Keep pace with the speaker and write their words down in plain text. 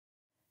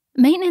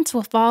Maintenance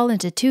will fall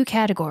into two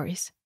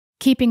categories: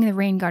 keeping the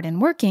rain garden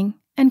working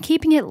and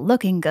keeping it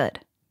looking good.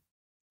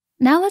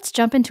 Now let's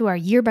jump into our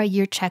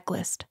year-by-year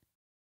checklist.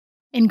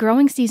 In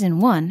growing season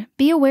 1,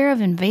 be aware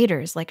of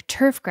invaders like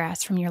turf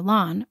grass from your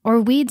lawn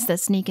or weeds that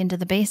sneak into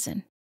the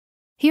basin.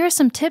 Here are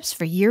some tips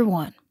for year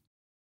 1.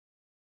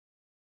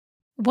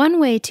 One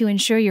way to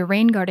ensure your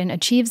rain garden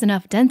achieves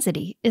enough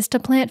density is to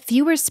plant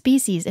fewer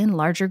species in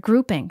larger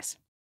groupings.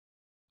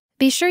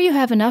 Be sure you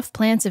have enough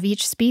plants of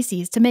each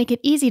species to make it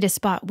easy to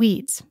spot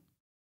weeds.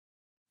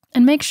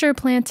 And make sure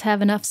plants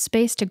have enough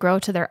space to grow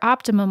to their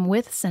optimum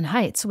widths and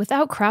heights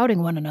without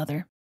crowding one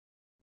another.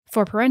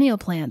 For perennial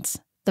plants,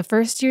 the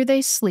first year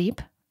they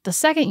sleep, the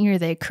second year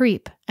they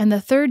creep, and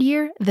the third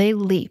year they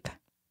leap.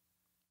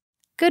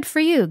 Good for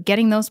you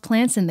getting those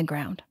plants in the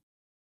ground.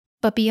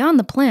 But beyond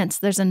the plants,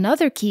 there's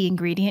another key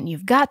ingredient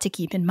you've got to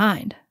keep in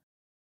mind: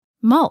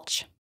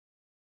 mulch.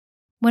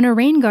 When a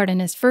rain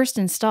garden is first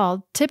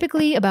installed,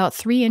 typically about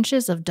 3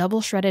 inches of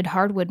double shredded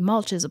hardwood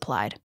mulch is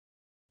applied.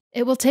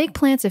 It will take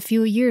plants a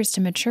few years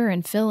to mature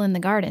and fill in the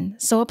garden,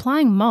 so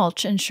applying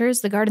mulch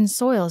ensures the garden's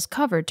soil is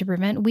covered to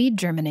prevent weed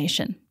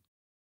germination.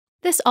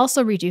 This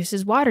also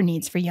reduces water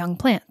needs for young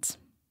plants.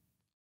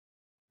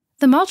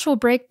 The mulch will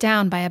break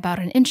down by about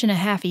 1.5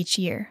 inches each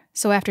year,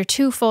 so after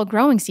 2 full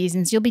growing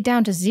seasons you'll be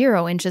down to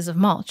 0 inches of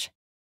mulch.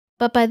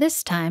 But by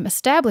this time,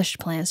 established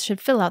plants should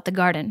fill out the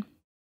garden.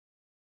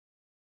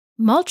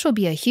 Mulch will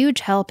be a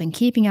huge help in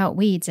keeping out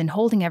weeds and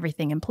holding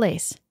everything in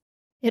place.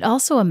 It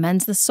also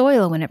amends the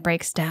soil when it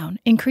breaks down,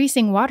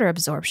 increasing water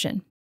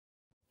absorption.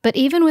 But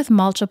even with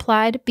mulch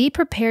applied, be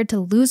prepared to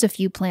lose a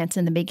few plants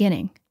in the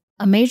beginning.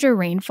 A major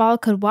rainfall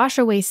could wash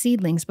away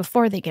seedlings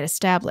before they get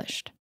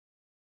established.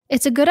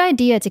 It's a good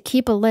idea to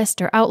keep a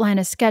list or outline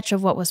a sketch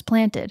of what was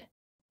planted,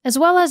 as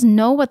well as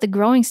know what the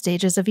growing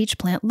stages of each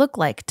plant look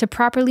like to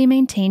properly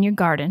maintain your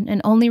garden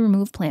and only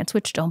remove plants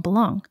which don't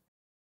belong.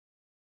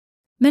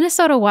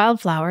 Minnesota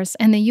Wildflowers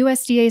and the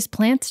USDA's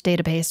Plants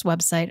Database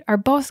website are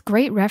both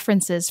great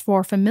references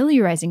for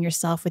familiarizing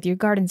yourself with your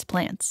garden's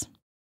plants.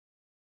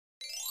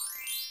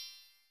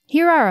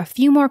 Here are a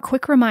few more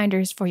quick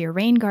reminders for your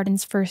rain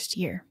garden's first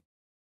year.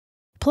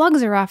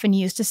 Plugs are often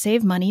used to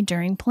save money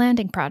during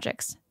planting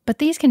projects, but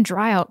these can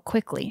dry out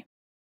quickly.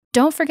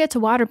 Don't forget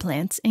to water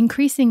plants,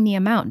 increasing the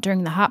amount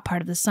during the hot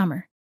part of the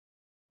summer.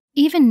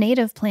 Even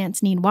native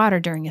plants need water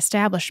during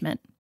establishment.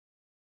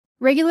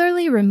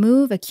 Regularly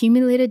remove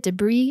accumulated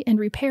debris and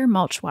repair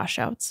mulch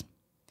washouts.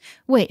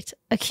 Wait,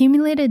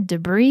 accumulated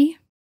debris?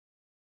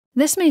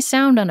 This may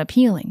sound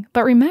unappealing,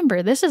 but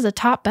remember, this is a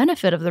top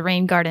benefit of the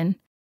rain garden.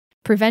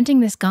 Preventing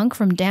this gunk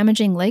from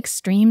damaging lakes,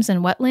 streams,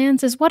 and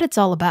wetlands is what it's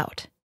all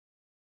about.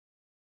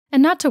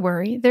 And not to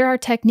worry, there are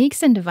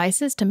techniques and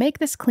devices to make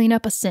this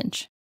cleanup a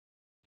cinch.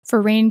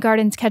 For rain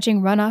gardens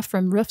catching runoff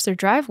from roofs or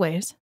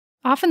driveways,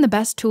 often the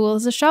best tool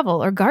is a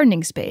shovel or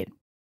gardening spade.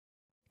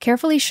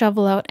 Carefully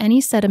shovel out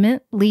any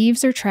sediment,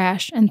 leaves, or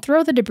trash and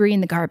throw the debris in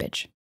the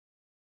garbage.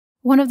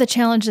 One of the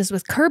challenges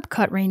with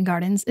curb-cut rain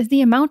gardens is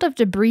the amount of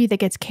debris that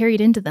gets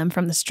carried into them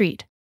from the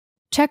street.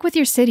 Check with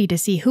your city to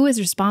see who is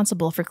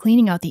responsible for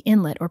cleaning out the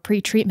inlet or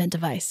pre-treatment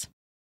device.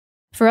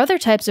 For other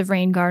types of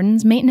rain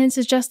gardens, maintenance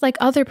is just like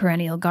other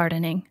perennial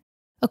gardening.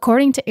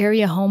 According to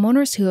area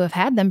homeowners who have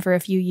had them for a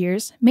few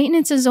years,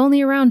 maintenance is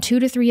only around 2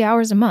 to 3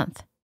 hours a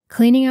month.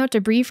 Cleaning out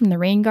debris from the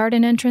rain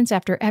garden entrance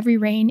after every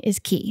rain is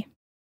key.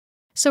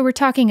 So we're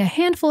talking a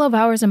handful of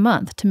hours a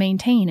month to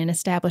maintain an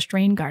established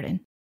rain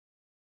garden.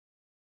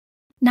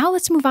 Now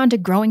let's move on to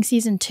growing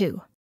season 2.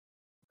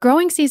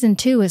 Growing season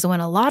 2 is when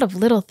a lot of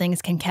little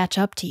things can catch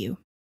up to you.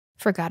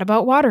 Forgot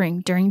about watering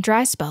during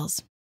dry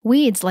spells.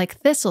 Weeds like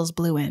thistles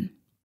blew in.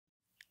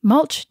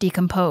 Mulch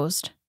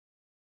decomposed.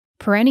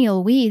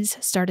 Perennial weeds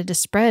started to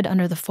spread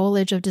under the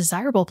foliage of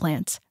desirable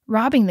plants,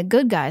 robbing the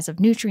good guys of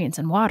nutrients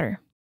and water.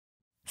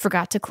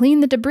 Forgot to clean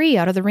the debris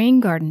out of the rain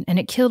garden and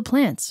it killed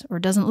plants or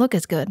doesn't look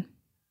as good.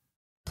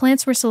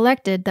 Plants were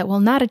selected that will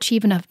not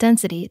achieve enough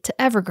density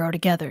to ever grow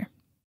together.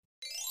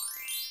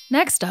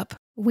 Next up,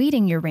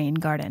 weeding your rain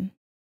garden.